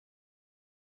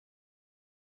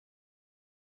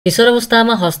किशोर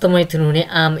अवस्थामा हस्तमैथुन हुने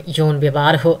आम यौन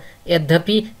व्यवहार हो।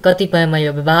 यद्यपि कतिपयमा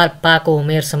यो व्यवहार पाको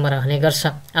उमेरसम्म रहने गर्छ।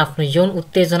 आफ्नो यौन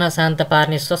उत्तेजना शान्त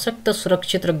पार्ने सशक्त,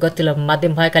 सुरक्षित र गतिलो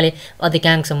माध्यम भएकाले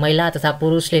अधिकांश महिला तथा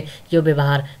पुरुषले यो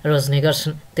व्यवहार रोज्ने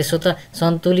गर्छन्। त्यसो त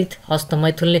सन्तुलित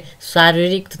हस्तमैथुनले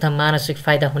शारीरिक तथा मानसिक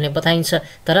फाइदा हुने बताइन्छ,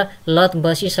 तर लत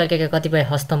बसिसकेका कतिपय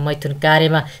हस्तमैथुन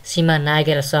कार्यमा सीमा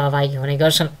नागेर सहभागी हुने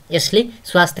गर्छन्। यसले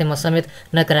स्वास्थ्यमा समेत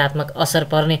नकारात्मक असर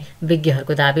पर्ने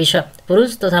विज्ञहरूको दाबी छ।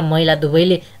 पुरुष तथा महिला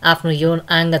दुवैले आफ्नो यौन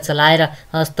आङ्ग चलाएर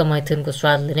हस्तमैथुनको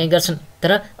स्वाद लिने गर्छन्,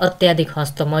 तर अत्याधिक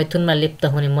हस्तमैथुनमा लिप्त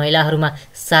हुने महिलाहरूमा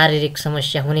शारीरिक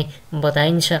समस्या हुने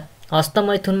बताइन्छ।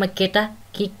 हस्तमैथुनमा केटा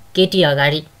कि केटी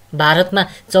अगाडि। भारतमा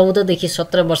 14 देखि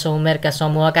 17 वर्ष उमेरका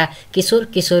समूहका किशोर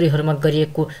किशोरीहरूमा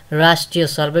गरिएको राष्ट्रिय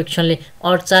सर्वेक्षणले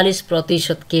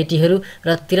 48% केटीहरू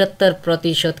र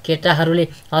 73% केटाहरूले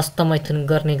हस्तमैथुन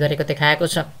गर्ने गरेको देखाएको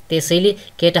छ। त्यसैले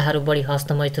केटाहरू बढी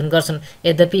हस्तमैथुन गर्छन्,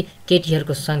 यद्यपि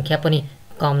केटीहरूको सङ्ख्या पनि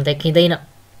कम देखिँदैन।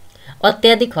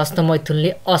 अत्याधिक हस्तमैथुनले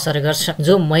असर गर्छ।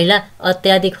 जो महिला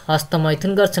अत्याधिक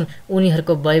हस्तमैथुन गर्छन्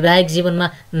उनीहरूको वैवाहिक जीवनमा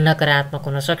नकारात्मक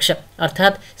हुन सक्छ,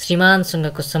 अर्थात्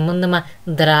श्रीमानसँगको सम्बन्धमा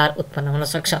दरार उत्पन्न हुन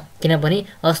सक्छ। किनभने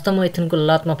हस्तमैथुनको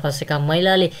लतमा फँसेका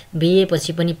महिलाले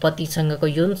बिहेपछि पनि पतिसँगको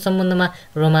यौन सम्बन्धमा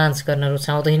रोमान्स गर्न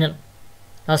रुचाउँदैनन्।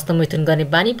 हस्तमैथुन गर्ने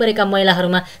बानी परेका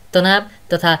महिलाहरूमा तनाव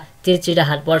तथा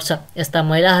चिडचिडाहट बढ्छ। यस्ता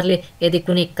महिलाहरूले यदि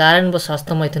कुनै कारणवश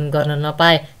हस्तमैथुन गर्न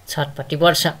नपाए छटपटी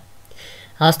बढ्छ।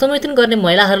 हस्तमैथुन गर्ने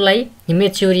महिलाहरूलाई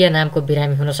हिमेच्योरिया नामको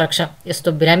बिरामी हुन सक्छ।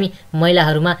 यस्तो बिरामी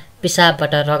महिलाहरूमा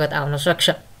पिसाबबाट रगत आउन सक्छ।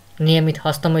 नियमित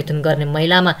हस्तमैथुन गर्ने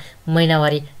महिलामा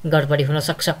महिनावारी गडबडी हुन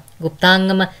सक्छ।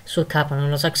 गुप्ताङ्गमा सुक्खापन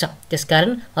हुन सक्छ।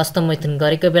 त्यसकारण हस्तमैथुन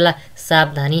गरेको बेला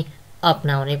सावधानी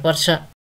अपनाउनै पर्छ।